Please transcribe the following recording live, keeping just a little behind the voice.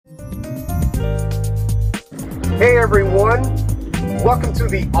Hey everyone, welcome to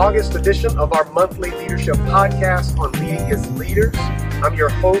the August edition of our monthly leadership podcast on Leading His Leaders. I'm your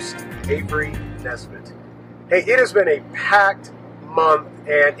host, Avery Nesbitt. Hey, it has been a packed month,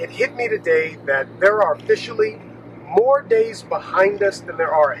 and it hit me today that there are officially more days behind us than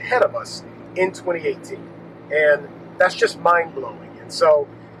there are ahead of us in 2018. And that's just mind-blowing. And so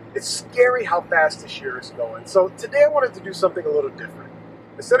it's scary how fast this year is going. So today I wanted to do something a little different.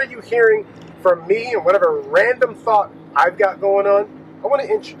 Instead of you hearing from me and whatever random thought I've got going on, I want to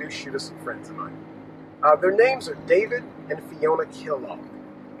introduce you to some friends of mine. Their names are David and Fiona Kellogg,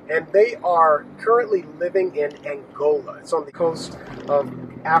 and they are currently living in Angola. It's on the coast of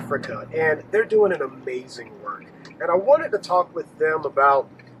Africa, and they're doing an amazing work. And I wanted to talk with them about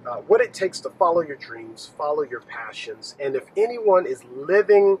what it takes to follow your dreams, follow your passions, and if anyone is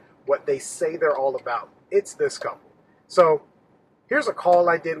living what they say they're all about, it's this couple. So here's a call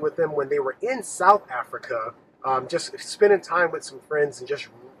I did with them when they were in South Africa, just spending time with some friends and just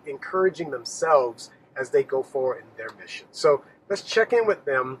encouraging themselves as they go forward in their mission. So let's check in with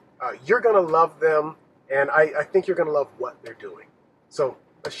them. You're going to love them, and I think you're going to love what they're doing. So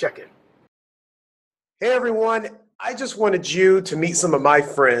let's check in. Hey, everyone. I just wanted you to meet some of my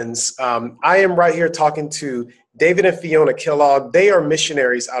friends. I am right here talking to David and Fiona Kellogg. They are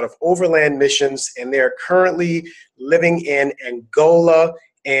missionaries out of Overland Missions, and they are currently living in Angola.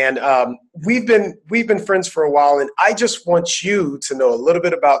 And we've been friends for a while, and I just want you to know a little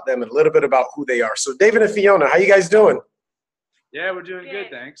bit about them and a little bit about who they are. So David and Fiona, how you guys doing? Yeah, we're doing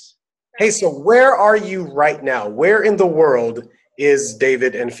good, thanks. Hey, so where are you right now? Where in the world is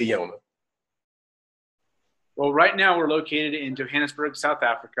David and Fiona? Well, right now we're located in Johannesburg, South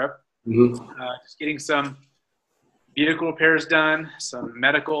Africa. Just getting some vehicle repairs done, some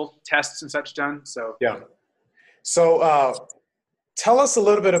medical tests and such done. So tell us a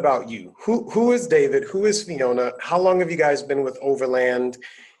little bit about you. Who is David? Who is Fiona? How long have you guys been with Overland?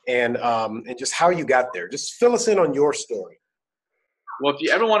 And just how you got there. Just fill us in on your story. Well, if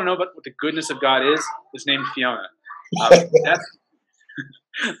you ever want to know about what the goodness of God is, it's named Fiona. That's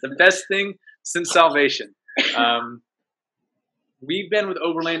the best thing since salvation. We've been with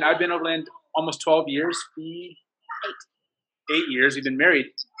Overland. I've been Overland almost 12 years. 8 years. We've been married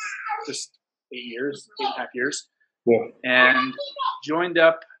just 8 years, 8.5 years. Yeah. And joined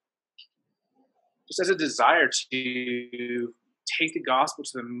up just as a desire to take the gospel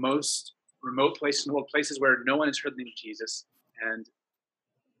to the most remote places in the world, places where no one has heard the name of Jesus. And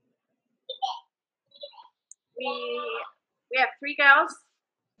we have 3 girls.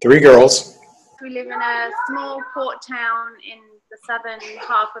 3 girls. We live in a small port town in the southern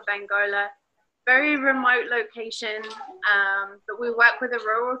half of Angola. Very remote location, but we work with a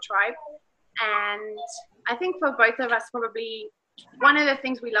rural tribe. And I think for both of us, probably one of the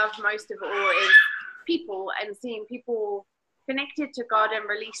things we love most of all is people and seeing people connected to God and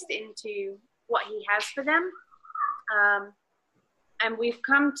released into what He has for them. And we've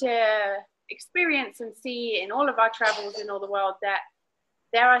come to experience and see in all of our travels in all the world that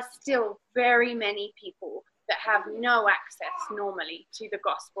there are still very many people that have no access normally to the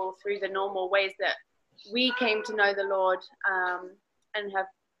gospel through the normal ways that we came to know the Lord and have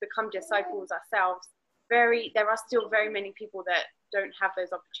become disciples ourselves. There are still very many people that don't have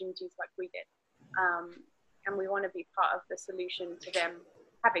those opportunities like we did. And we want to be part of the solution to them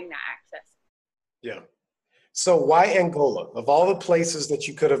having that access. Yeah. So why Angola? Of all the places that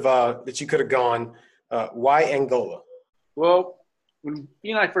you could have gone, why Angola? well, when he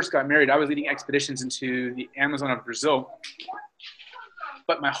and I first got married, I was leading expeditions into the Amazon of Brazil.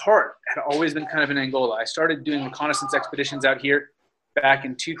 But my heart had always been kind of in Angola. I started doing reconnaissance expeditions out here back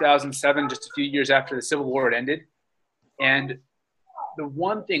in 2007, just a few years after the Civil War had ended. And the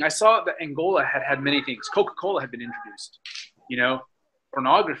one thing, I saw that Angola had many things. Coca-Cola had been introduced,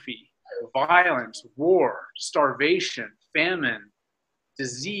 pornography, violence, war, starvation, famine,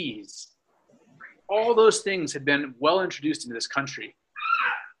 disease. All those things had been well introduced into this country.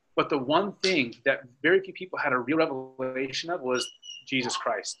 But the one thing that very few people had a real revelation of was Jesus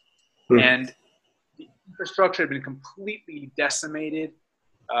Christ. And the infrastructure had been completely decimated.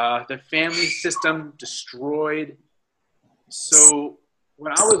 The family system destroyed. So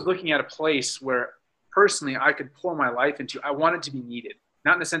when I was looking at a place where personally I could pour my life into, I wanted to be needed.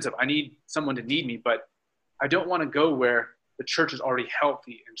 Not in the sense of I need someone to need me, but I don't want to go where the church is already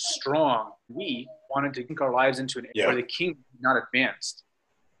healthy and strong. We wanted to sink our lives into an area where the kingdom is not advanced.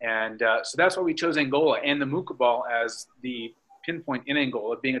 And so that's why we chose Angola and the Mukabal as the pinpoint in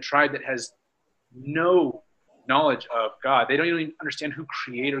Angola, being a tribe that has no knowledge of God. They don't even understand who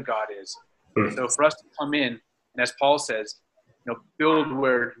Creator God is. So for us to come in, and as Paul says, build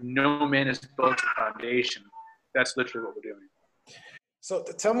where no man has built a foundation. That's literally what we're doing. So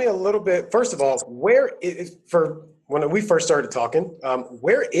tell me a little bit, first of all, for when we first started talking,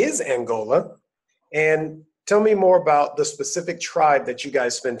 where is Angola? And tell me more about the specific tribe that you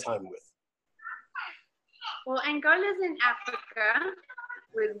guys spend time with. Well, Angola's in Africa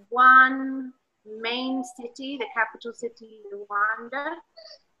with one main city, the capital city, Luanda,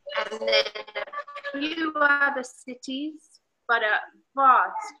 and then a few other cities, but a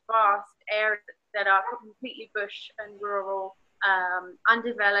vast area that are completely bush and rural,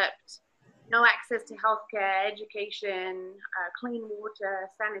 undeveloped, no access to healthcare, education, clean water,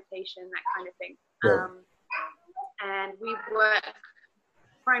 sanitation, that kind of thing. Yeah. And we work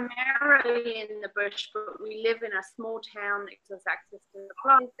primarily in the bush, but we live in a small town that gives us access to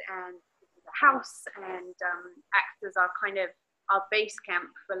supplies and the house, and acts as our kind of our base camp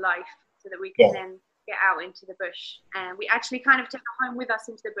for life, so that we can then get out into the bush. And we actually kind of take a home with us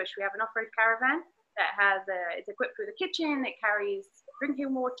into the bush. We have an off-road caravan that has it's equipped with a kitchen, it carries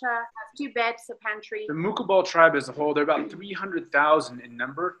drinking water, has 2 beds, a pantry. The Mukabal tribe as a whole, they're about 300,000 in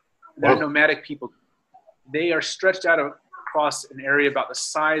number. They're nomadic people. They are stretched out across an area about the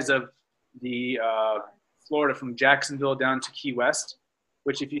size of the Florida, from Jacksonville down to Key West,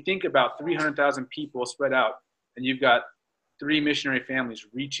 which if you think about 300,000 people spread out, and you've got 3 missionary families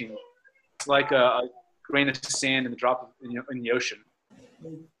reaching, it's like a grain of sand in the drop in the ocean.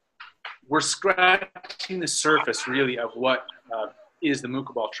 We're scratching the surface really of what is the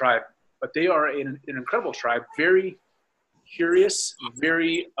Mukabal tribe, but they are an incredible tribe, very curious,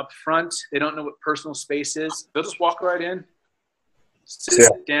 very upfront. They don't know what personal space is. They'll just walk right in,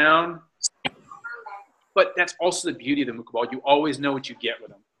 sit down. But that's also the beauty of the Mukabal. You always know what you get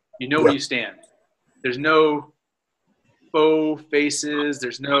with them. You know where you stand. There's no faux faces.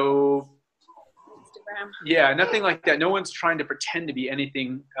 There's no Instagram. Nothing like that. No one's trying to pretend to be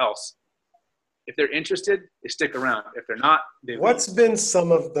anything else. If they're interested, they stick around. If they're not, they leave. What's been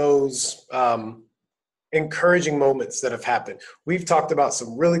some of those encouraging moments that have happened? We've talked about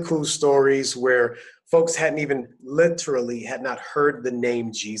some really cool stories where folks had not heard the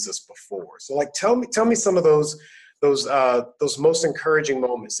name Jesus before. So like, tell me some of those most encouraging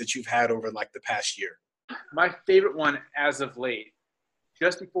moments that you've had over like the past year. My favorite one as of late,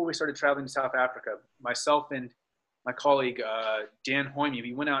 just before we started traveling to South Africa, myself and my colleague, Dan Hoyme,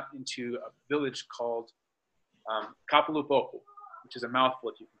 we went out into a village called Kapulupopo, which is a mouthful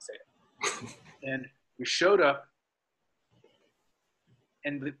if you can say it. And we showed up,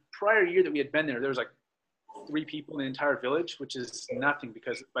 and the prior year that we had been there was like 3 people in the entire village, which is nothing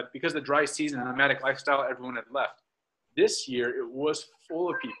because of the dry season and nomadic lifestyle, everyone had left. This year, it was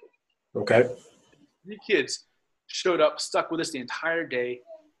full of people. Okay. 3 kids showed up, stuck with us the entire day,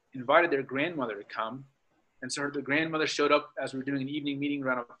 invited their grandmother to come. And so the grandmother showed up as we were doing an evening meeting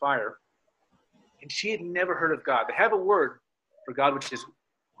around a fire. And she had never heard of God. They have a word for God, which is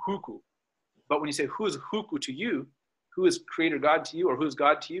huku. But when you say, who is huku to you? Who is creator God to you? Or who is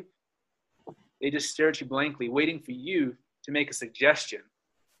God to you? They just stare at you blankly, waiting for you to make a suggestion.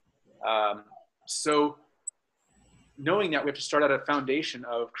 So knowing that, we have to start at a foundation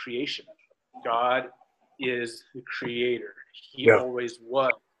of creation. God is the creator. He always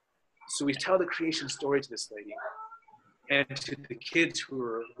was. So we tell the creation story to this lady and to the kids who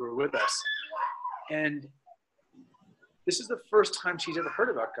were with us. And this is the first time she's ever heard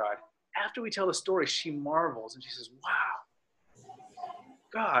about God. After we tell the story, she marvels and she says, wow,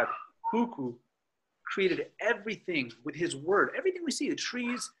 God, Huku, created everything with his word. Everything we see, the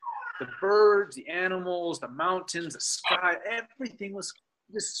trees, the birds, the animals, the mountains, the sky, everything was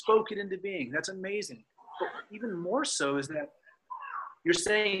just spoken into being. That's amazing. But even more so is that you're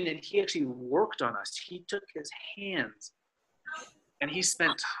saying that he actually worked on us. He took his hands and he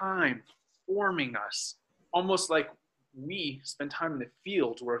spent time forming us, almost like we spend time in the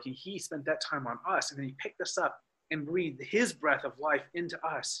fields working. He spent that time on us, and then he picked us up and breathed his breath of life into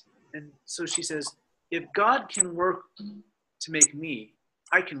us. And so she says, if God can work to make me,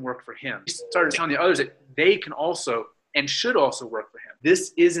 I can work for him. He started telling the others that they can also and should also work for him.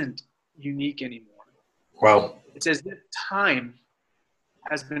 This isn't unique anymore. Wow. It says that time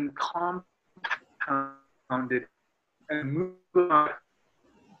has been compounded and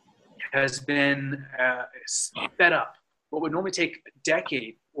has been sped up. What would normally take a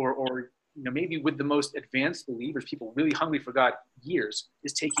decade or maybe with the most advanced believers, people really hungry for God, years,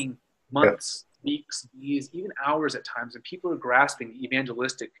 is taking months, weeks, days, even hours at times, and people are grasping the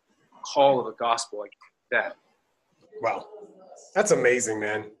evangelistic call of the gospel like that. Wow. That's amazing,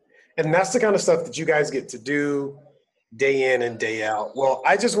 man. And that's the kind of stuff that you guys get to do day in and day out. Well,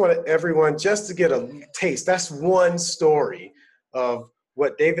 I just want everyone just to get a taste. That's one story of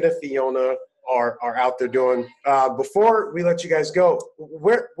what David and Fiona are out there doing. Before we let you guys go,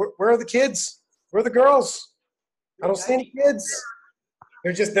 where are the kids? Where are the girls? I don't see any kids.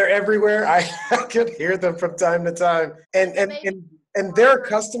 They're everywhere. I could hear them from time to time. And they're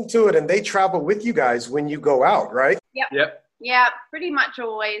accustomed to it, and they travel with you guys when you go out, right? Yep. Yeah, pretty much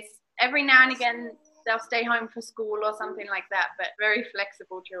always. Every now and again, they'll stay home for school or something like that, but very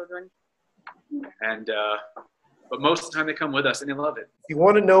flexible children. And but most of the time they come with us and they love it. If you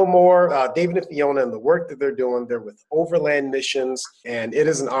want to know more, David and Fiona and the work that they're doing, they're with Overland Missions, and it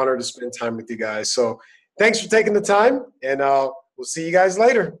is an honor to spend time with you guys. So thanks for taking the time, and we'll see you guys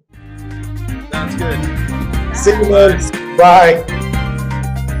later. Sounds good. See you, guys. Bye.